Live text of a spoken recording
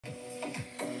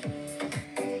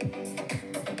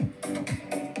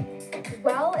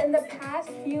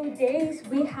past few days,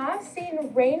 we have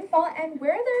seen rainfall, and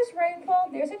where there's rainfall,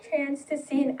 there's a chance to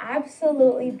see an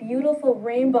absolutely beautiful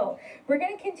rainbow. We're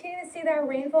going to continue to see that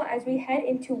rainfall as we head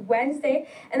into Wednesday,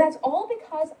 and that's all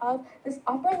because of this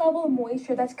upper level of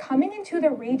moisture that's coming into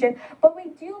the region, but we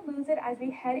do lose it as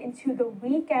we head into the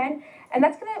weekend, and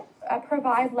that's going to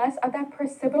provide less of that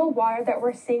precipitable water that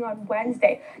we're seeing on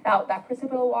Wednesday. Now, that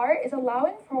precipitable water is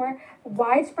allowing for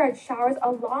widespread showers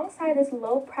alongside this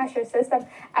low pressure system.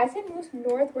 As it moves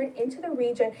northward into the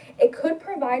region, it could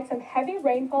provide some heavy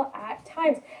rainfall at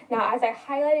times. Now, as I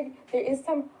highlighted, there is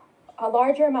a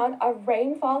larger amount of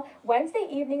rainfall Wednesday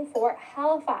evening for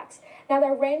Halifax. Now,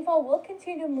 the rainfall will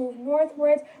continue to move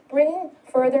northwards, bringing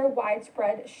further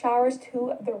widespread showers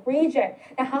to the region.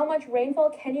 Now, how much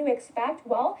rainfall can you expect?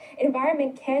 Well,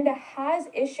 Environment Canada has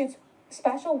issued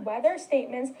special weather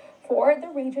statements for the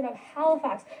region of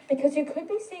Halifax because you could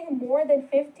be seeing more than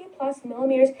 50 plus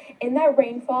millimeters in that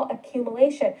rainfall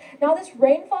accumulation. Now, this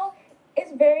rainfall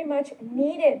is very much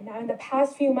needed. Now, in the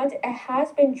past few months, it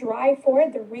has been dry for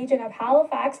the region of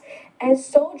Halifax, and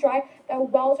so dry that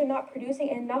wells are not producing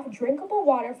enough drinkable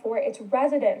water for its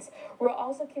residents. We're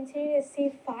also continuing to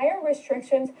see fire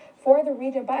restrictions for the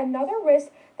region, but another risk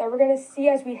that we're going to see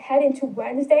as we head into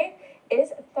Wednesday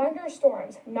is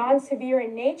thunderstorms. Non-severe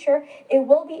in nature, it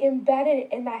will be embedded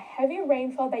in that heavy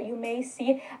rainfall that you may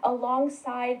see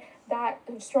alongside that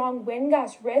strong wind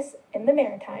gust risk in the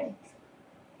Maritimes.